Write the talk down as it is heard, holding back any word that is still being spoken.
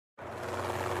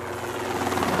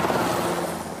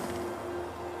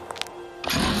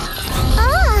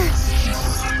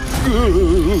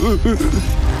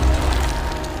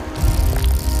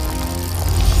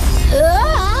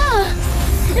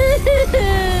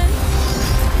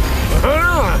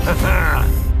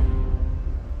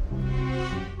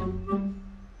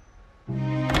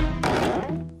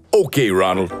Okay,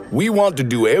 Ronald, we want to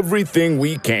do everything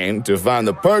we can to find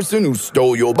the person who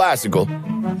stole your bicycle.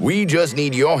 We just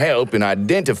need your help in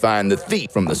identifying the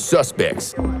thief from the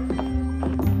suspects.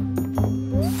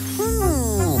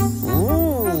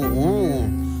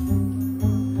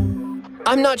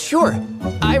 I'm not sure.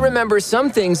 I remember some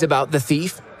things about the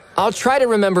thief. I'll try to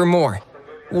remember more.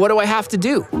 What do I have to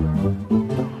do?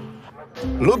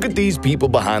 Look at these people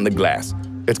behind the glass.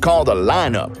 It's called a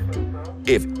lineup.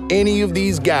 If any of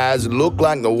these guys look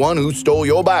like the one who stole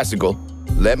your bicycle,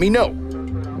 let me know.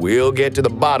 We'll get to the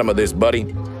bottom of this,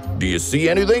 buddy. Do you see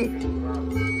anything?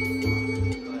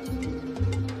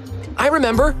 I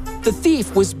remember. The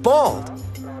thief was bald.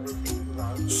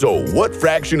 So what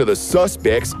fraction of the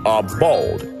suspects are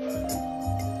bald?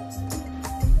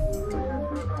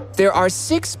 There are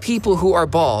 6 people who are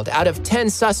bald out of 10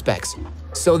 suspects,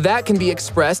 so that can be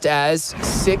expressed as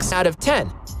 6 out of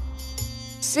 10.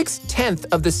 6/10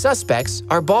 of the suspects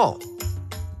are bald.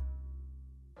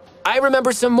 I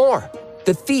remember some more.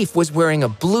 The thief was wearing a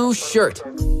blue shirt.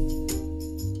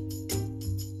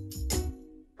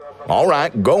 All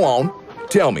right, go on.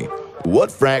 Tell me,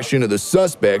 what fraction of the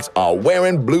suspects are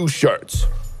wearing blue shirts?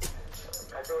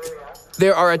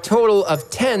 There are a total of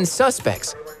 10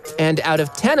 suspects, and out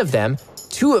of 10 of them,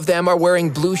 2 of them are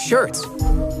wearing blue shirts.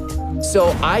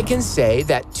 So I can say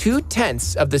that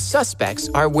 2/10 of the suspects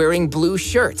are wearing blue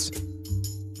shirts.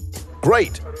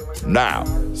 Great. Now,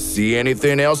 see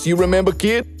anything else you remember,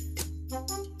 kid?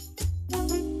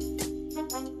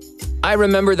 I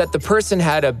remember that the person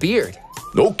had a beard.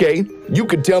 Okay, you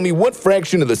can tell me what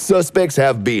fraction of the suspects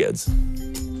have beards.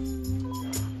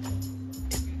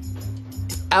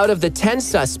 Out of the 10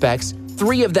 suspects,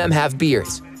 3 of them have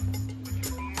beards.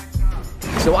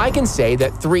 So I can say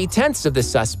that 3/10 of the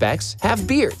suspects have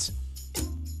beards.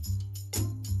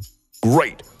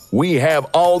 Great. We have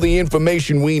all the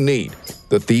information we need.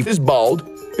 The thief is bald,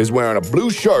 is wearing a blue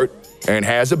shirt, and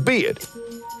has a beard.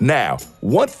 Now,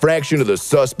 what fraction of the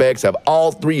suspects have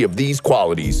all 3 of these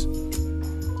qualities?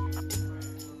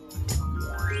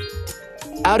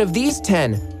 Out of these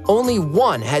 10, only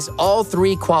 1 has all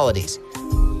 3 qualities.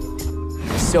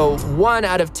 So 1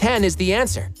 out of 10 is the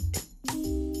answer.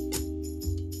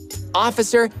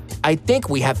 Officer, I think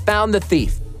we have found the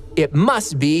thief. It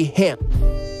must be him.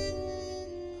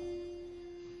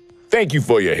 Thank you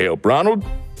for your help, Ronald.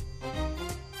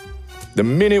 The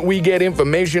minute we get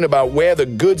information about where the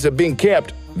goods have been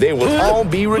kept, they will all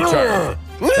be returned.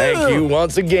 Thank you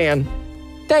once again.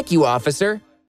 Thank you, officer.